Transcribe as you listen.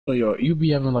Oh, you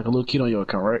be having like a little kid on your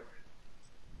account, right?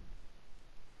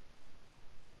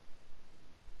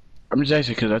 I'm just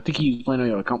asking because I think he's playing on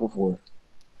your account before.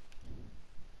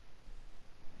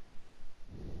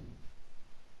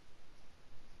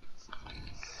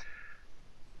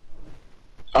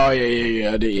 Oh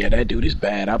yeah. Yeah, that dude is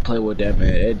bad. I play with that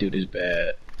man. That dude is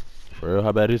bad. For real,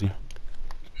 how bad is he?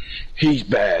 He's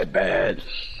bad.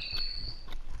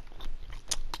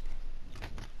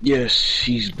 Yes,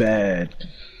 he's bad.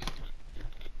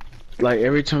 Like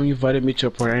every time you invited me to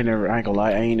a party, I ain't gonna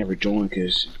lie, I ain't never joined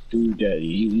because dude, that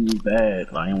he was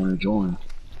bad. Like, I didn't want to join.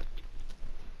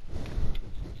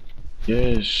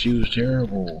 Yes, she was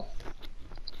terrible.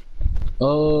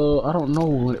 I don't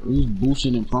know. It was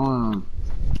boosting in prime.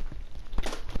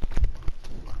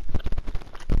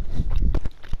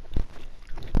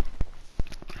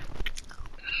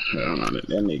 Hell no, that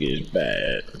nigga is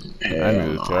bad. That Hell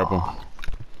nigga is terrible. no.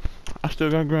 I still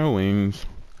got ground wings.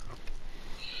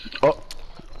 Oh,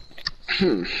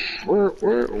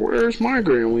 where's my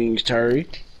green wings, Terry?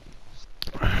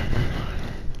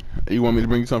 You want me to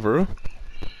bring you some for real?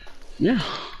 Yeah.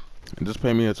 And just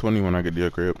pay me a 20 when I get to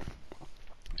your crib.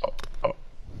 Oh,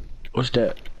 what's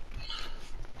that?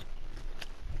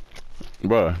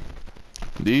 Bruh,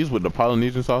 these with the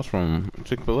Polynesian sauce from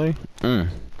Chick-fil-A? Let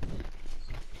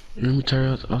me tell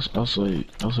you, I was like,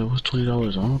 what's $20?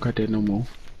 I don't got that no more.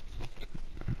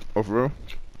 Oh, for real?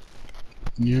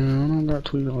 Yeah, I don't got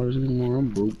 $20 anymore. I'm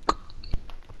broke.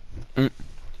 Mm.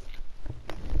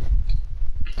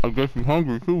 I guess you're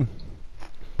hungry too.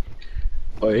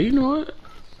 Oh, yeah, you know what?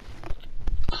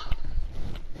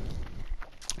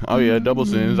 Oh yeah, double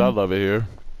sins. I love it here.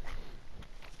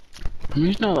 I mean,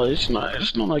 it's not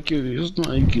like you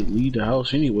can leave the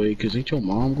house anyway, cause ain't your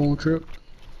mom going trip?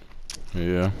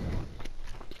 Yeah.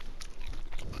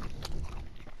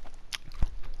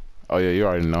 Oh yeah, you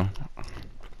already know.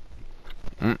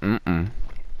 Mm.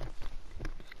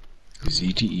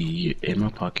 ZTE in my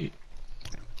pocket.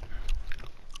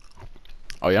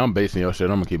 Oh yeah, I'm basing your shit.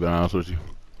 I'm gonna keep it honest with you.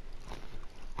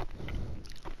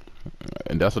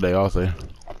 And that's what they all say.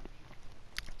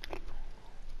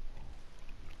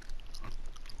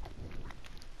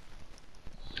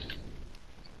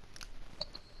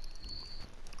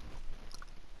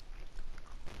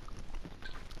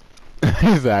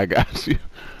 He said, I got you.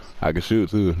 I can shoot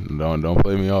too. Don't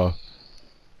play me off.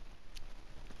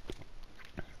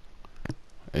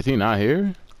 Is he not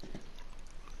here?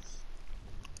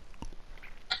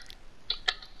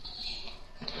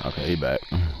 Okay, he back.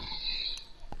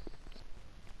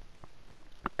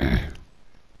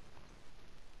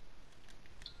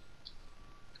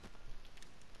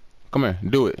 Come here,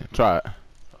 do it. Try it.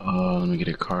 Let me get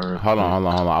a car real Hold on, quick. hold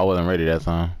on, hold on. I wasn't ready that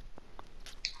time.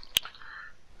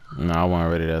 No, I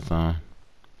wasn't ready that time.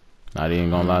 Not even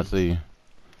gonna lie to you.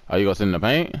 Oh, you gonna sit in the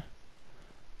paint?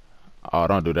 Oh,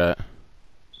 don't do that.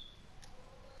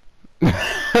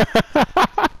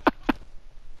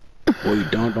 Boy, you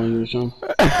dunked on you or something?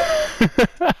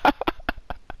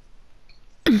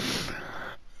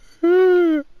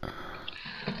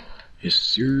 Yes,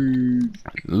 sir.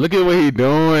 Look at what he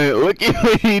doing. Look at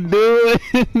what he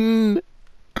doing.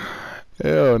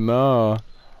 Hell no.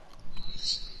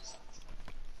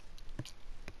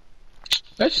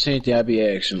 That's the same thing I be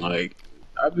asking. Like,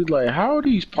 I'd be like, how are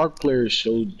these park players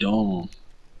so dumb?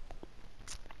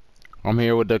 I'm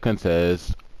here with the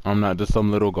contest. I'm not just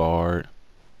some little guard.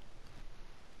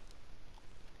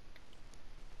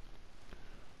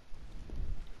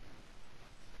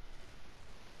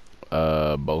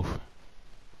 Both.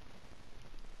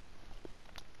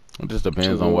 It just To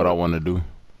depends on what I what? want to do.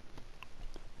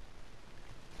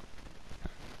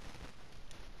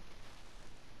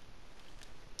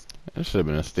 It should have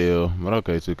been a steal, but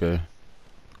okay, 2K.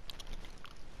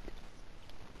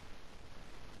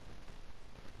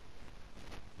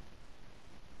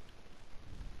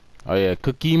 Oh yeah,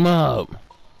 cook him up.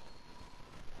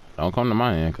 Don't come to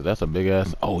my end, cause that's a big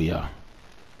ass. Oh yeah,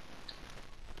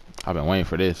 I've been waiting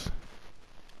for this.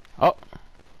 Oh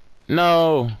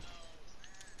no,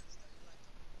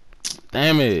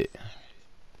 damn it.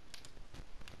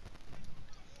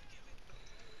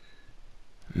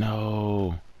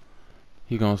 No,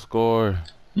 he gonna score.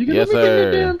 You can let Yes me get in the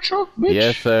sir. damn truck,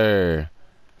 Yes bitch. sir.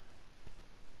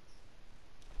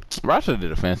 Bro, I should have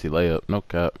did a fancy layup. No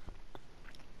cap.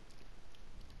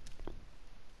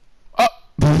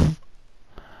 Oh,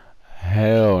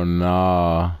 hell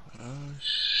nah. Oh,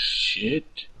 shit.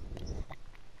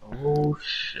 Oh,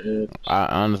 shit. I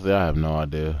honestly, I have no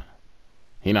idea.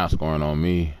 He not scoring on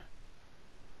me.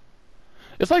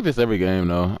 It's like this every game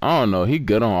though. I don't know. He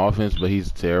good on offense, but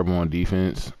he's terrible on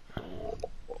defense.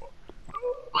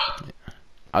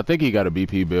 I think he got a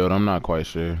BP build. I'm not quite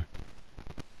sure.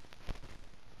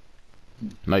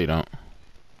 No, you don't.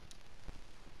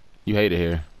 You hate it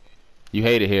here. You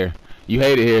hate it here. You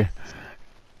hate it here.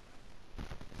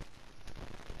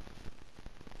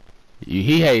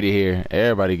 He hate it here.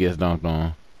 Everybody gets dunked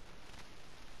on.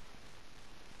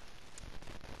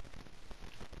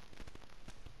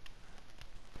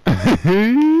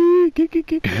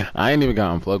 I ain't even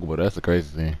got unpluggable. That's the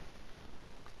crazy thing.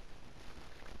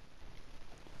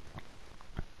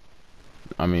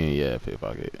 I mean, yeah,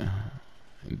 pickpocket.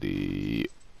 Indeed.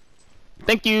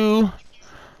 Thank you.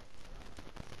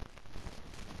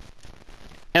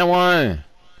 And one.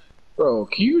 Bro,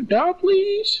 can you die,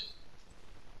 please?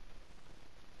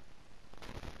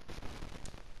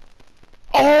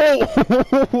 Oh,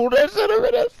 that should have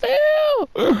been a steal.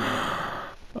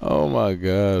 Oh my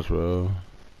gosh, bro.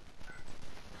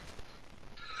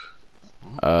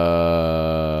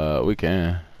 We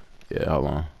can. Yeah, hold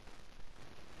on.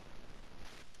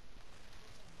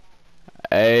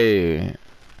 Hey,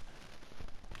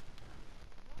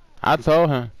 I told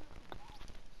him.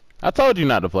 I told you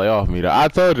not to play off me, though. I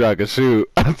told you I could shoot.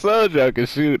 I told you I could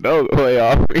shoot. Don't play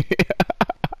off me.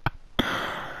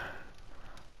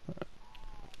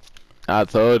 I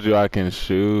told you I can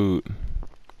shoot.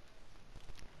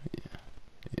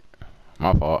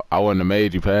 My fault. I wouldn't have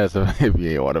made you pass if you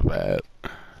ain't want to pass.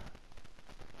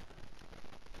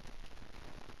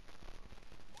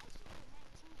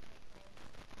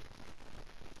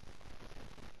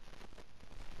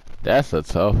 That's a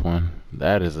tough one.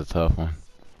 That is a tough one.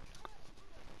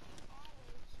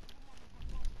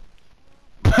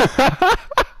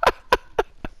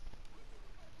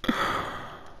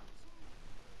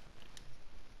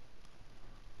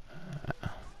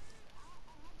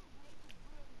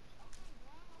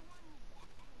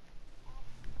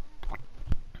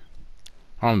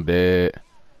 I'm dead.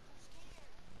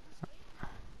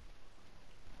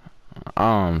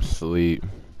 I'm asleep.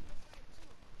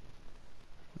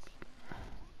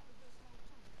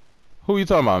 Who you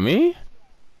talking about? Me?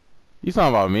 You talking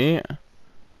about me?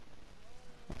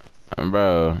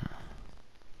 Bro.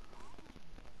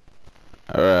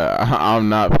 I'm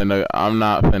not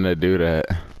finna do that.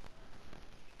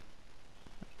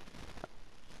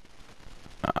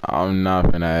 I'm not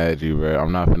finna add you, bro.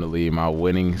 I'm not finna leave my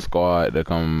winning squad to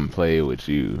come play with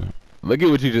you. Look at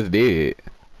what you just did.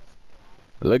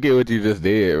 Look at what you just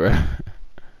did, bro.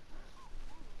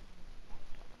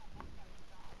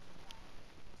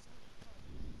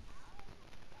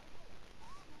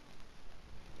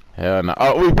 Hell no.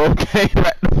 Oh, we both came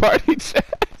back to party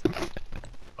chat.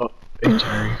 Oh, hey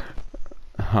Terry.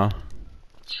 Huh?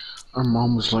 Our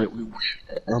mom was like,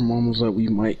 we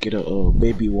might get a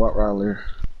baby Rottweiler.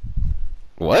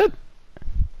 What?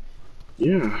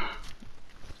 Yeah.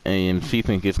 And she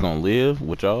think it's gonna live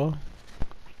with y'all?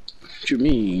 What you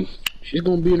mean? She's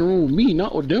gonna be in the room with me,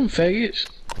 not with them faggots.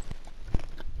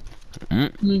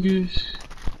 Niggas.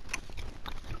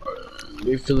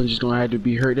 They feeling just gonna have to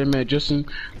be hurt. That man Justin,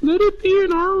 let it be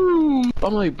in our room.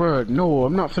 I'm like, bro, no,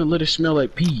 I'm not finna let it smell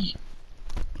like pee.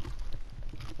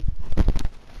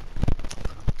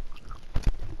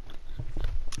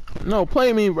 No,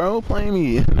 play me, bro. Play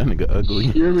me. That nigga ugly.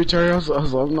 You hear me, Terry? I was like,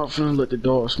 I'm not finna let the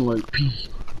dog smell like pee.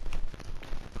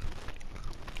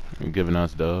 You're giving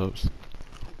us dubs.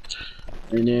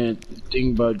 And then the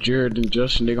thing about Jared and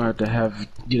Justin, they're gonna have to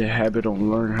get a habit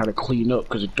on learning how to clean up,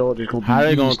 cause the dog is gonna be How they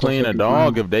eating gonna stuff clean like a the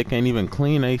dog ground. if they can't even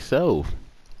clean themselves?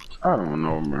 I don't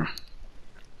know, man.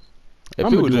 If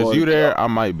I'm it gonna was do just all you the there, job. I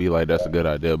might be like, that's a good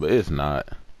idea, but it's not.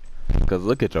 Cause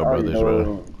look at your I brothers, bro.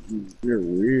 know you're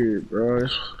weird, bro.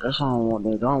 That's why I don't want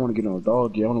that. I don't want to get no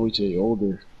dog yet. I want to wait till they're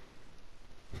older.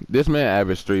 This man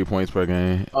averaged 3 points per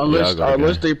game. Yeah, I'll Unless go to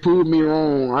game. they prove me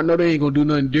wrong. I know they ain't gonna do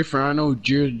nothing different. I know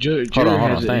Jared Hold on,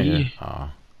 has it. stay in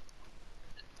here.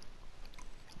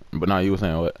 But now you were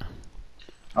saying what?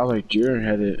 I was like Jared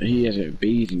has it. He hasn't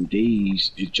bathed in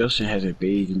days. And Justin hasn't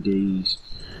bathed in days.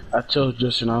 I told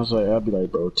Justin, I was like, I'll be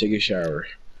like, bro, take a shower.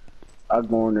 I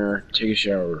go in there, take a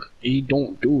shower. He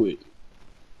don't do it.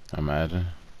 Imagine.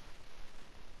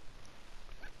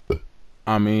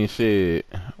 I mean, shit.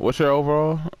 What's your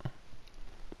overall?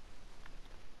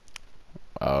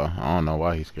 I don't know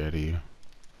why he's scared of you.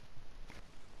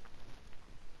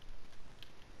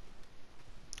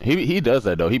 He does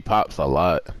that though. He pops a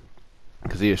lot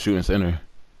because he is shooting center.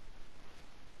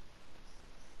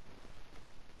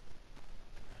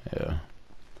 Yeah.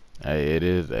 Hey, it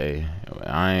is a.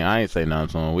 I ain't say nothing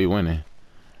to him. We winning.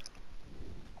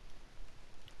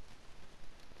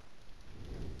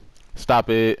 Stop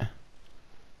it.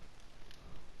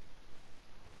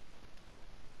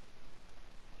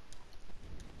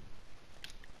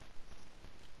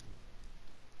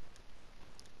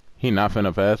 He not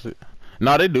finna pass it.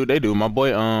 No, they do. They do. My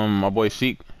boy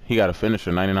Sheik, he got a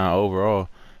finisher, 99 overall.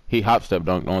 He hop step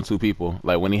dunked on 2 people.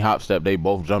 Like when he hop stepped, they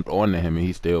both jumped onto him and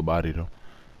he still bodied them.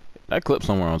 That clip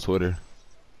somewhere on Twitter.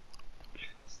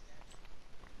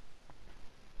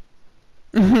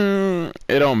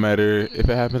 It don't matter. If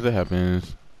it happens, it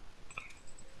happens.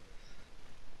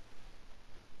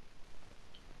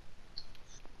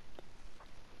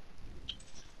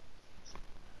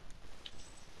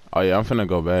 Oh yeah, I'm finna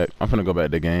go back. I'm finna go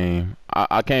back to game.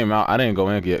 I came out. I didn't go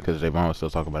in yet because Javon was still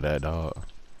talking about that dog.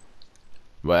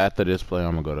 But after this play,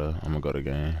 I'm gonna go to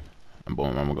game. And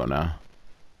boom, I'm gonna go now.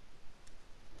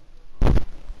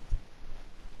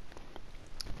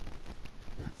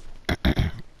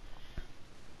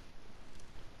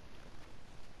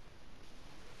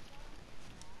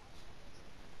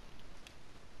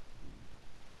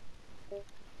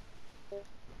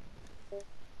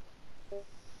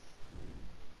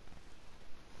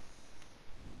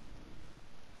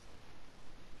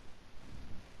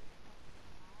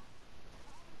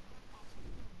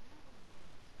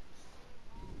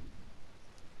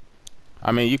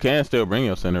 I mean, you can still bring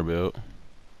your center build.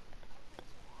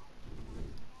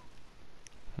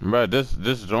 Bro,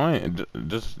 just join,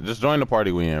 just join the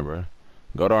party we in, bro.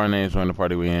 Go to our names, join the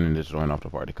party we in, and just join off the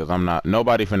party. Cause I'm not,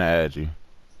 nobody finna add you.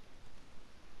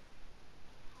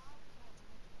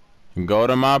 Go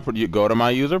to my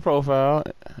user profile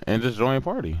and just join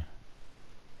party.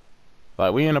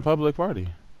 Like we in a public party.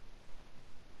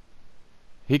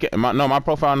 He can, my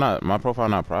profile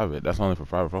not private. That's only for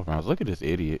private profiles. Look at this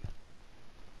idiot.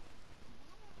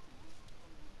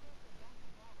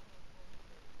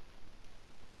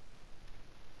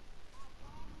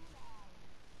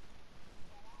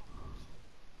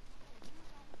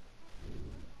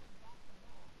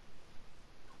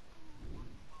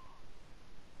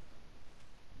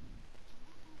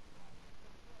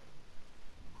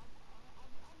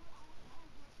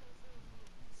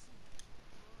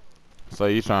 So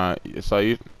you trying? So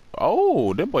you?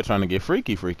 Oh, that boy trying to get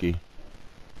freaky, freaky.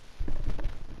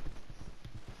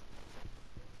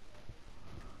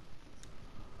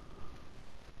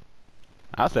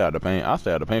 I'll stay out the paint. I'll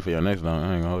stay out the paint for your next dunk.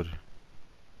 I ain't gonna hold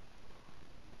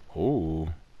you. Ooh.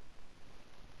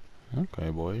 Okay,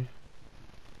 boy.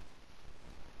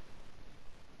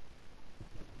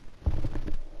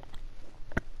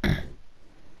 I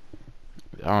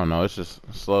don't know. It's just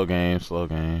slow game, slow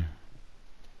game.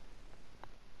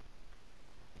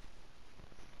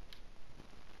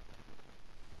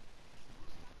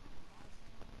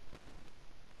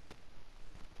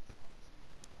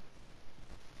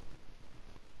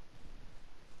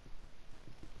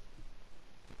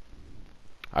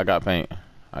 I got paint.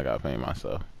 I got paint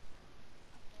myself.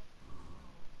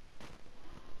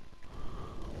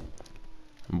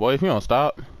 Boy, if you don't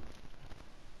stop.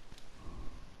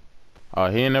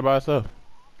 Oh, he in there by himself.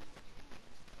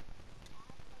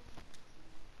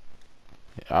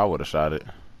 Yeah, I would have shot it.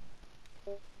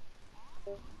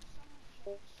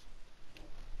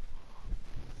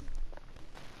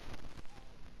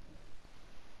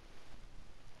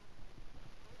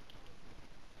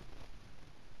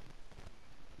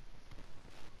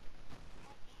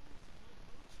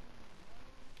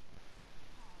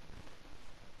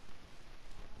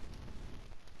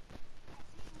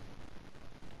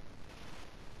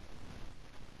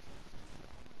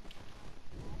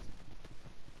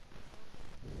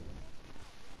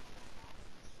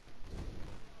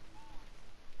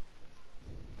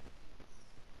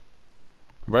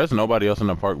 Bro, there's nobody else in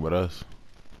the park but us.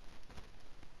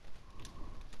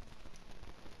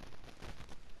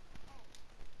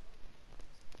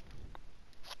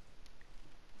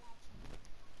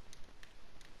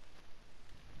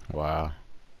 Wow.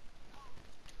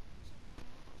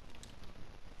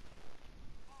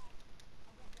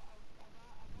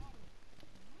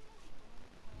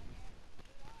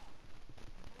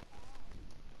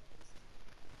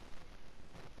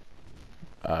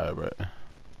 Alright, bro.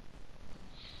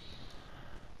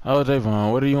 Oh,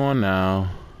 Javon, what are you on now?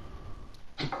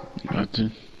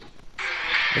 Nothing.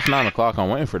 It's 9 o'clock. I'm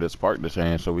waiting for this park to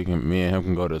change so me and him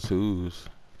can go to twos.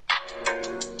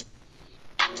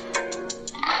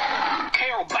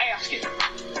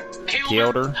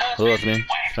 Killed her husband,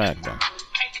 smacked him.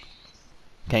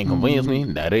 Can't convince me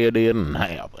that it didn't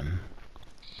happen.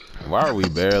 Why are we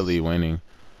barely winning?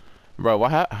 Bro,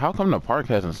 how come the park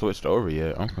hasn't switched over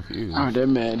yet? I'm confused. Oh, that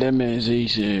man Z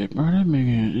said, bro, that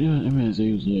man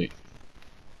Z was like,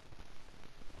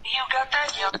 you got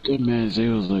that, yeah. That man Z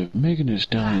was like, Megan Thee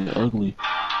Stallion ugly,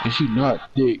 and she not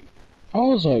thick. I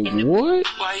was like, what?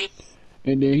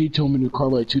 And then he told me in the car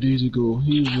like 2 days ago.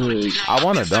 He was like, I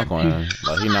want to dunk on him,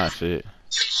 but he not shit.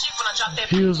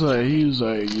 he was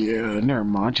like, yeah, never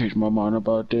mind. I changed my mind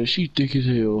about that. She thick as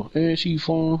hell, and she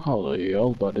fun. I was like, yeah, I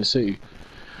was about to say,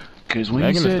 cause when he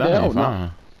Megan Thee said that, Stallion,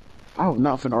 fine. I was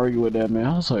not finna argue with that man.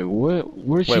 I was like, what?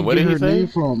 Where'd Wait, she what get did he her name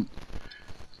say? from?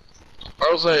 I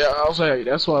was like,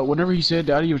 that's why. Whenever he said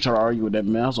that, I didn't even try to argue with that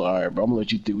man. I was like, all right, bro, I'm gonna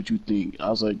let you think what you think. I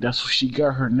was like, that's she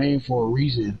got her name for a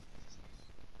reason.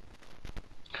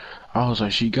 I was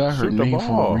like, she got her Shoot the name for a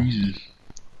ball. reason.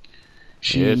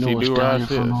 She Yeah, ain't she know a do ride stallion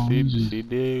for shit. no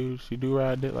reason. She do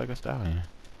ride it like a stallion.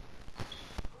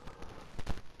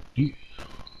 You,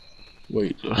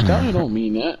 wait, a stallion don't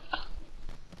mean that.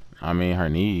 I mean, her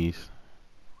knees.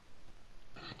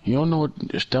 You don't know what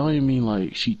a stallion mean?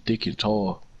 Like she thick and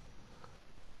tall.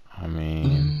 I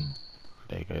mean,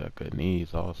 they got good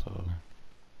knees also.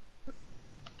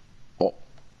 Oh,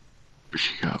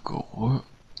 she gotta go what?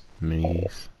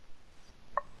 Knees.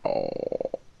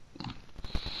 Oh,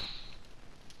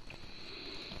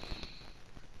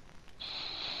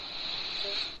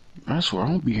 I swear I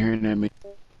don't be hearing that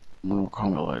Mortal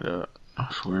Kombat like that. I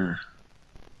swear.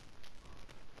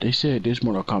 They said this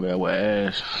Mortal Kombat with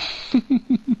ass.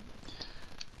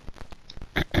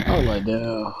 I was like,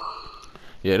 damn.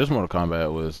 Yeah, this Mortal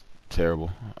Kombat was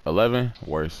terrible. 11,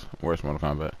 worse. Worse Mortal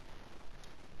Kombat.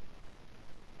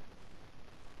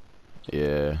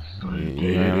 Yeah, you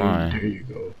ain't lying. There you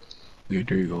go. Yeah,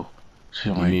 there you go.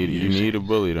 Sound You like need you you just need to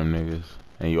bully them niggas,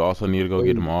 and you also need to go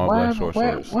get them wait. all black short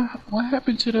shorts. What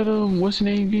happened to that what's the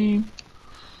name game?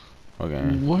 Okay,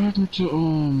 What happened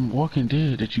to Walking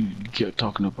Dead that you kept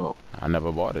talking about? I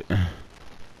never bought it.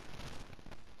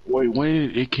 Wait,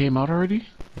 when it came out already?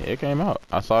 Yeah, it came out.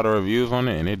 I saw the reviews on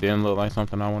it, and it didn't look like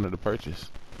something I wanted to purchase.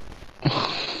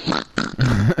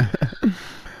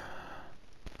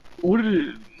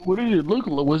 What did it look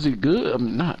like? Was it good?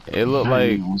 I'm not. It looked Not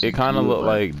like even was it it kind of good, looked but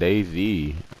like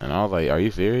DayZ, and I was like, "Are you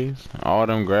serious? All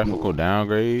them graphical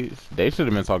downgrades? They should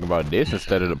have been talking about this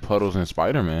instead of the puddles in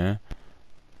Spider-Man."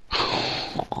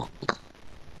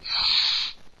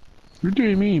 what do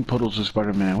you mean puddles of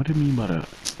Spider-Man? What do you mean by that?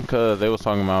 Because they was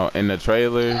talking about in the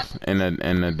trailers and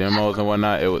the demos and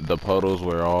whatnot, the puddles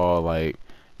were all like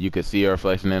you could see a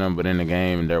reflection in them, but in the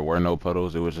game there were no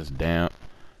puddles. It was just damp.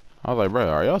 I was like, bro,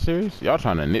 are y'all serious? Y'all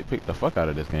trying to nitpick the fuck out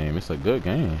of this game? It's a good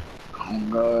game Oh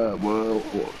God, well,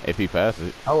 if he passes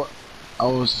it. I, wa- I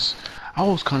was I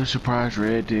was kind of surprised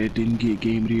Red Dead didn't get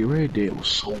Game of the Year. Red Dead was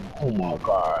so, oh my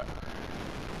God,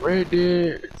 Red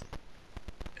Dead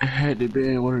had to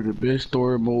be one of the best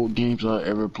story mode games I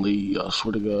ever played. I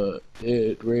swear to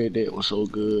God, Red Dead was so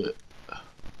good. Oh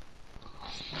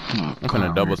I'm finna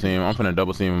God, double Red team. Dead. I'm finna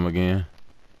double team him again.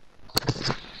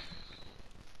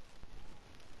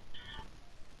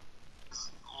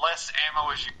 Less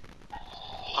ammo as you.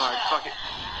 Alright, fuck it.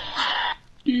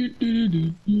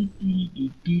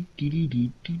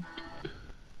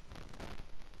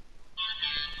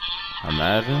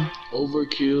 Imagine.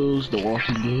 Overkill's The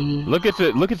Walking Dead. Look at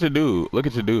your dude. Look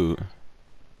at your dude.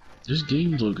 This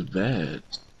game looks bad.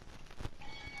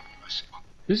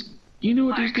 This, you know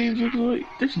what this game looks like?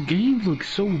 This game looks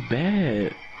so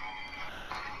bad.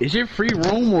 Is it free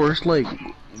roam or it's like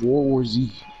World War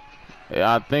Z?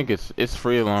 Yeah, I think it's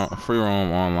free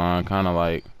roam online, kind of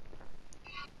like.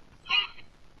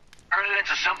 Turn it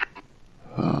into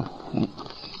something.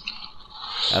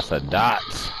 That's a dot.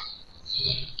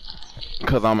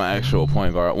 Cause I'm an actual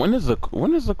point guard. When is the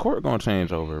court gonna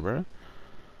change over, bro?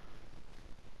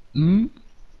 Hmm?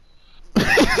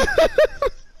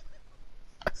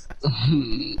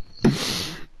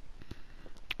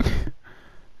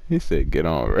 He said, "Get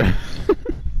on, bro."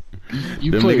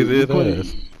 You Them play, niggas you is play,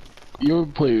 ass. you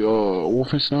ever play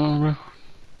Wolfenstein, bro?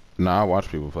 Nah, I watch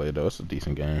people play it though. It's a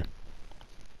decent game.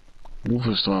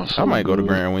 Wolfenstein so I might go to good.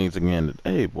 Grand Wings again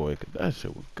today, boy. 'Cause that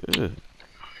shit was good.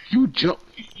 You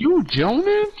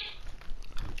joning?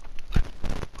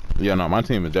 Yeah, no, my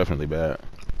team is definitely bad.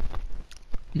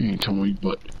 You ain't telling me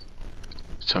but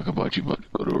talk about you about to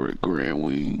go to Grand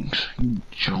Wings. You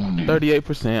joning?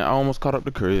 38%. I almost caught up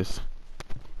to Chris.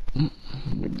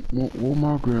 What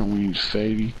my Grand Wings,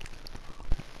 fatty?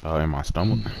 Oh, in my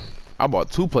stomach. I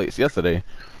bought 2 plates yesterday.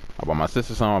 I bought my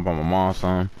sister some, I bought my mom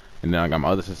some, and then I got my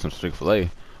other sister some Chick-fil-A.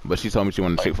 But she told me she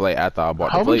wanted Chick-fil-A after I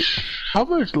bought the plate. How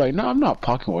much, like, no, I'm not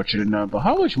pocket watching it now, but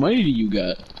how much money do you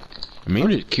got? Me? I'm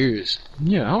just curious.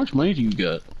 Yeah, how much money do you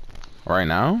got? Right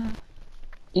now?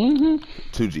 Mm-hmm.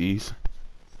 2 G's.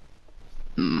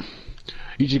 You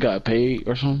just got paid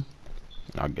or something?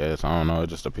 I guess. I don't know. It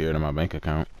just appeared in my bank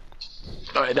account.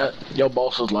 Alright, that your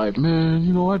boss was like, man,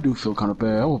 you know, I do feel kind of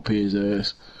bad. I will pay his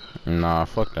ass. Nah,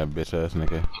 fuck that bitch ass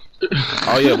nigga.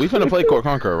 Oh yeah, we finna play Court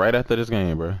Conqueror right after this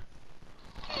game, bro.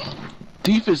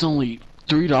 Thief is only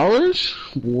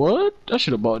 $3? What? I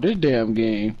should have bought this damn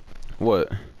game.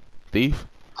 What? Thief?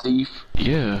 Thief.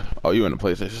 Yeah. Oh, you in the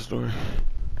PlayStation store?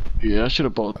 Yeah, I should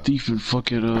have bought Thief and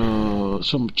fucking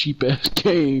some cheap ass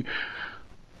game.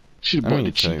 Should have Let bought me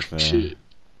the cheap check that. shit.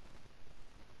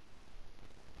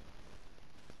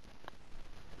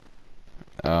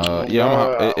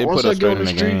 Yeah, it Once put I us get straight on in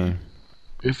the the street, game.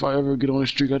 if I ever get on the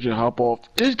street, I just hop off.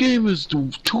 This game is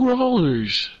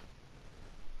 $2.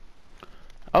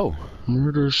 Oh.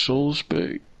 Murder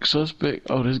suspect.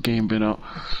 Oh, this game been out.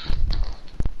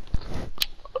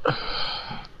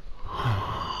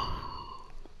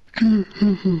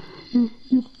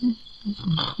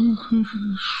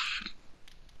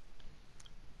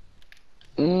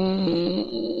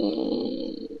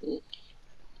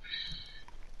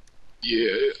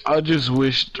 Yeah, I just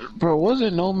wished, bro.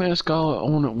 Wasn't No Man's Sky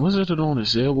on it? Was it on the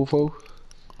sale before?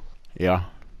 Yeah.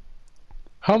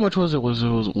 How much was it? Was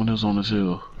when it was on the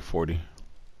sale? 40.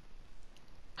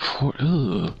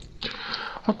 I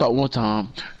thought one time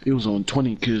it was on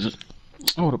 20 because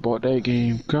I would have bought that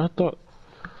game. Cause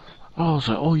I was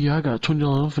like, oh yeah, I got $20.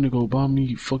 I'm finna go buy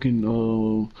me fucking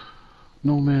No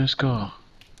Man's Sky.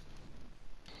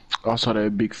 I saw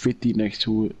that big 50 next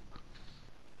to it.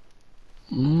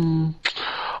 I'm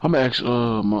gonna ask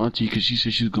my auntie because she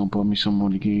said she's gonna buy me some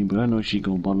on the game, but I know she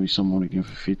gonna buy me some on the game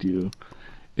for 50 though.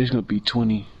 It's gonna be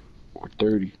 20 or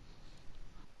 30.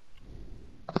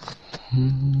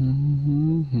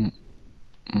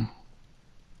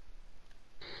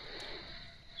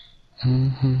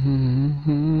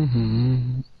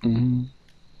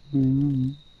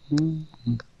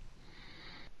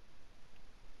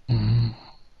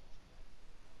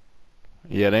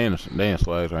 Yeah, they in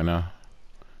swags right now.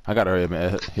 I gotta hurry up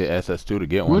and hit SS2 to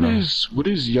get one. What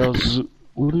is Yaz?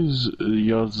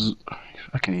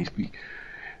 I can't even speak.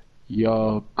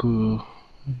 Yakazuma.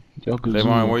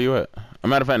 Javon, where you at? A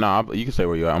matter of fact, nah, you can say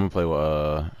where you at. I'm gonna play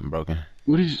with Broken.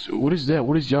 What is that?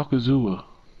 What is Yakuza?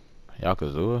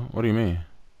 Yakuza? What do you mean?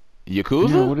 Yakuza?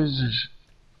 Yeah, what is this?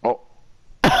 Oh.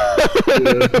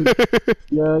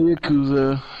 Yeah,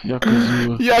 Yakuza.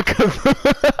 Yakuza.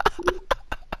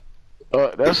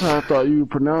 That's how I thought you would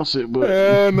pronounce it, but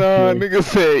Nah, nigga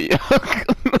said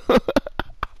Yakuza.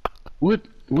 What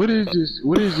is this?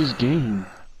 What is this game?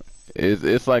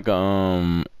 It's like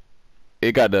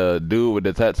it got the dude with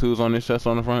the tattoos on his chest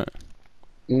on the front.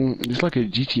 It's like a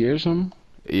GTA or something.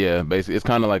 Yeah, basically, it's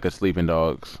kind of like a Sleeping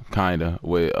Dogs, kinda,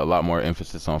 with a lot more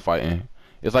emphasis on fighting.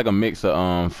 It's like a mix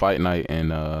of Fight Night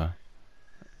and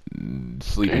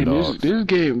Sleeping Dogs.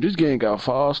 This game got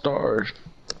 5 stars.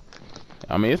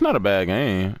 I mean, it's not a bad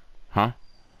game, huh?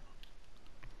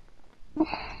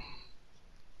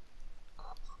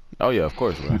 Oh yeah, of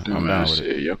course, bro. I'm down with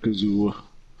it. Yakuza.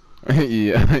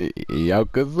 Yeah,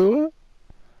 Yakuza.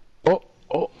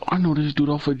 Oh, I know this dude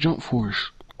off of Jump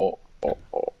Force. Oh.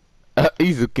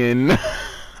 Izukin.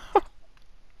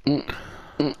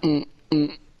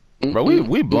 Bro,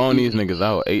 we blown these niggas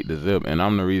out 8-0, and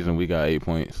I'm the reason we got 8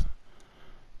 points.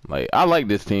 Like, I like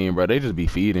this team, bro. They just be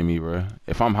feeding me, bro.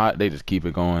 If I'm hot, they just keep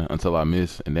it going until I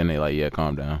miss, and then they like, yeah,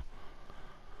 calm down.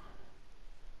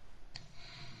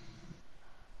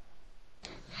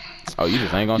 Oh, you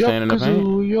just ain't gonna stand in the paint?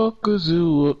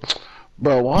 Yakuza.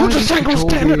 Bro, why You just ain't gonna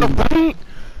stand in the paint?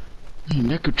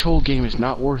 That control game is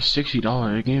not worth $60.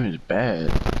 That game is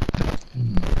bad.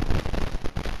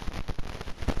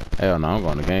 Hell no, I'm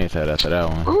going to game chat after that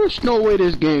one. There's no way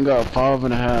this game got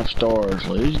 5.5 stars.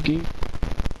 Like, this game.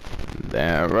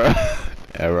 Damn, bro.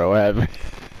 Yeah, bro, what happened?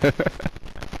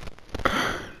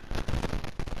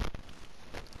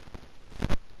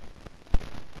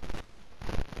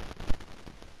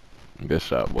 Good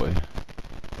shot, boy.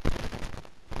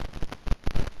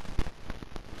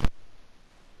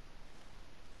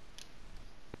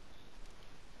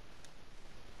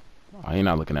 Oh, he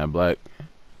not looking at black.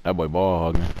 That boy ball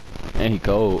hogging. And he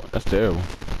cold. That's terrible.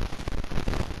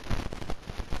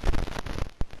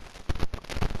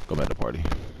 Go back to party.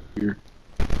 Here.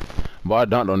 Boy, I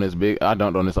dunked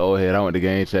on this old head. I went to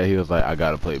game chat. He was like, I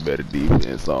gotta play better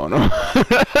defense on him.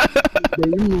 Bro,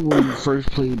 you remember when we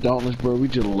first played Dauntless, bro? We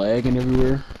just lagging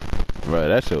everywhere. Bro,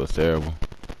 that shit was terrible.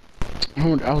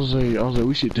 I was like,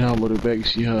 we should download it back and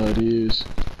see how it is.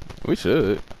 We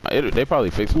should. They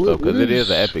probably fix some stuff because it is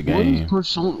an epic game.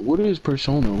 What is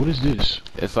Persona? What is this?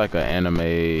 It's like an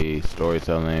anime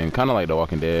storytelling, kind of like the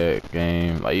Walking Dead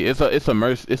game. Like it's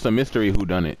a mystery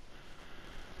whodunit.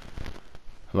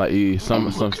 Like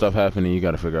some stuff happening, you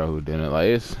gotta figure out who did it.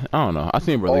 Like I don't know. I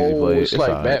seen Berlizzi play. It's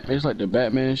like Batman. It's like the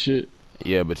Batman shit.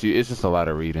 Yeah, but it's just a lot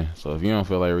of reading. So if you don't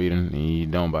feel like reading, then you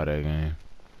don't buy that game.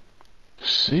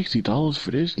 $60 for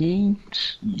this game?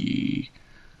 Yeah.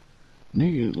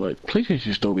 Niggas like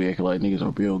PlayStation still be acting like niggas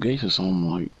are Bill Gates or something.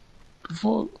 Like the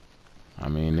fuck. I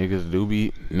mean,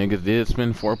 niggas did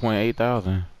spend 4.8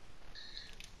 thousand.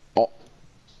 Oh,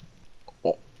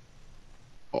 oh,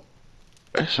 oh.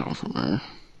 That's something for man.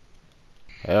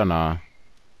 Hell nah.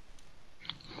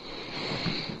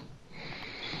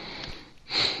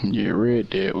 Yeah, Red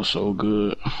Dead was so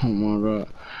good. Oh my god.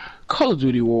 Call of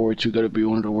Duty World War II gotta be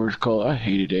one of the worst Call. I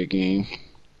hated that game.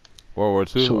 World War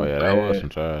Two? Oh So yeah, that was bad. some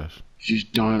trash.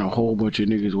 Just dying a whole bunch of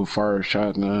niggas with fire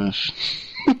shotguns.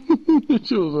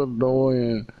 It was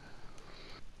annoying.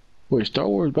 Wait, Star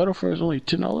Wars Battlefront is only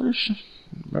 $10?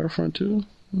 Battlefront 2?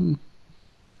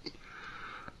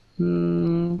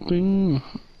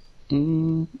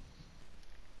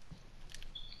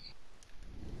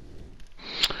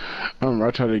 I remember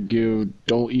I tried to give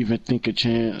Don't Even Think a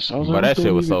chance. I was But like, that shit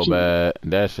Don't was Even so Think. bad.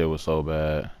 That shit was so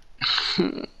bad.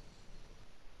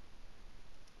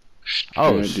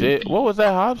 Oh shit! What was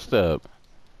that hop step?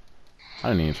 I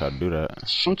didn't even try to do that.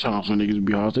 Sometimes when niggas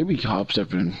be hot, they be hop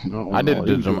stepping. I did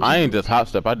They the be doing I some ain't good. just hop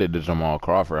step. I did the Jamal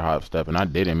Crawford hop step, and I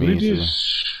didn't What mean it to.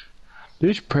 is?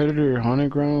 This Predator Hunting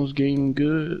Grounds game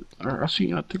good? I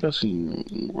think I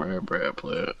seen Brad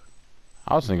play it.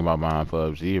 I was thinking about buying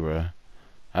PUBG, bro.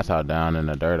 That's how down in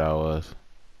the dirt I was.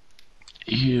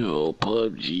 Ew,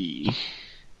 PUBG.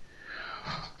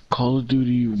 Call of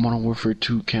Duty Modern Warfare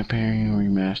 2 campaign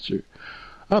remastered.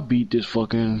 I beat this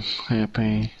fucking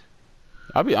campaign.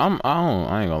 I ain't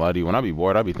gonna lie to you. When I be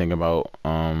bored, I be thinking about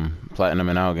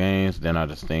platinuming out games. Then I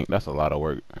just think that's a lot of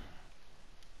work.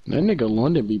 That nigga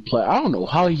London be play. I don't know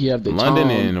how he have the London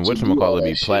time and to do all whatchamacallit be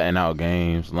that shit. platting out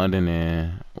games. London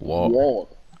and Walt.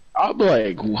 Walt. I'll be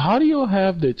like, how do you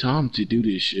have the time to do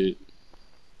this shit?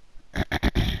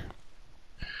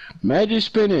 Imagine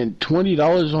spending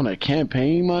 $20 on a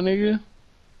campaign, my nigga.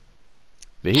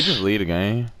 Did he just lead a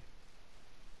game?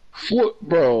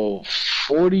 Bro,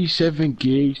 47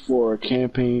 gigs for a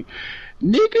campaign.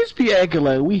 Niggas be acting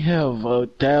like we have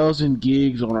 1,000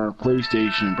 gigs on our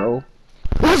PlayStation, bro.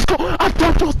 Let's go! I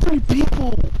dumped those 3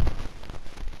 people!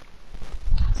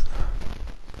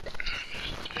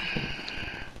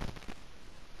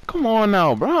 Come on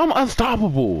now, bro. I'm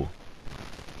unstoppable.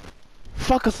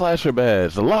 Fuck a slasher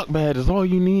badge. The lock badge is all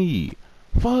you need.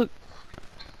 Fuck.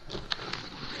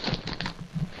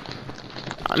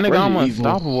 Nigga, I'm Resident Evil.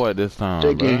 unstoppable at this time,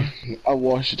 That bro. game, I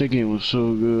watched it. That game was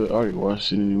so good. I already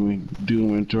watched it anyway.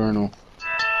 Doom Eternal.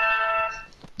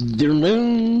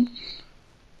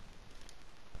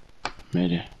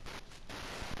 Made it.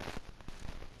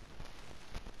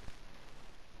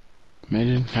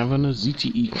 Imagine having a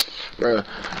ZTE. Bruh.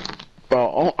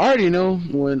 Bro, I already know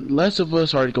when Last of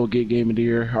Us already go get Game of the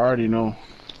Year. I already know.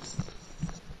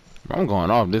 I'm going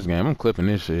off this game. I'm clipping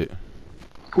this shit.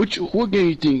 What game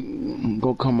you think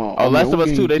gonna come out? Oh, Last of what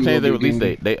Us game 2, you they think changed their gonna get release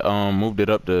Game of date. They moved it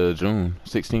up to June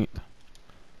 16th.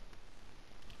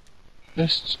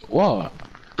 That's why.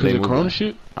 They Cause of moved Corona it.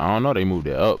 shit? I don't know. They moved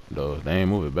it up though. They ain't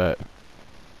move it back.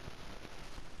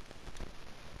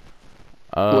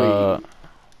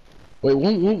 Wait,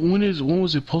 when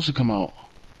was it supposed to come out?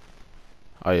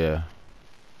 Oh yeah.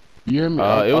 You hear me? It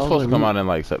I was was supposed like, to come out in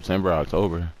like September,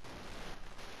 October.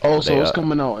 oh, But so they it's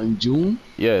coming out in June?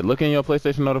 yeah, look in your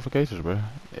PlayStation notifications, bro.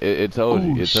 It tells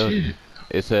you. Oh It tells you. shit!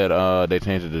 It said they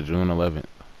changed it to June 11th.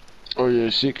 Oh yeah,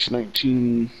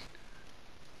 6/19.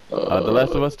 The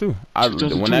Last of Us 2. When that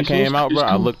 2020. came out, bro,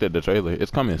 I looked at the trailer.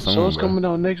 It's coming So soon, it's bro. coming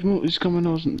out next month. It's coming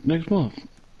out next month.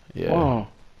 Yeah. Wow.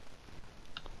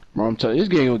 Bro, I'm telling you, this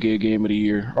game will get Game of the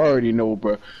Year. I already know,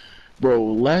 bro. Bro,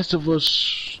 Last of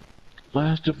Us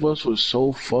was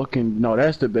so fucking. No,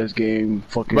 that's the best game.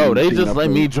 Bro, Fucking they thing I just let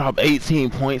me played. drop 18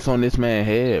 points on this man's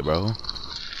head, bro.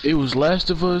 It was Last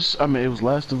of Us. I mean, it was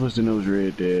Last of Us and it was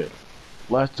Red Dead.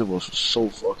 Last of Us was so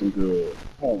fucking good.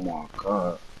 Oh my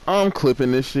god. I'm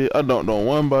clipping this shit. I dunked on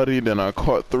 1 body, then I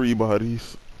caught 3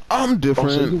 bodies. I'm Oh,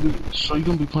 different. so you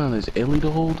gonna be playing as Ellie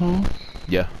the whole time?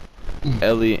 Yeah.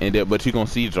 Ellie and that, but you gonna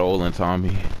see Joel and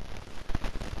Tommy.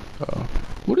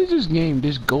 What is this game?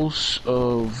 This Ghost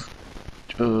of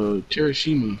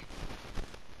Terashima.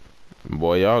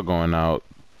 Boy, y'all going out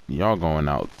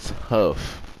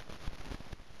tough.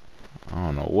 I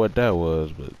don't know what that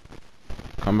was, but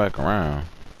come back around.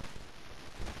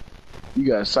 You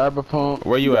got Cyberpunk.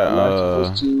 Where you got at? Last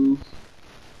of Us 2.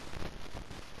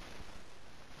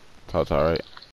 Talk alright.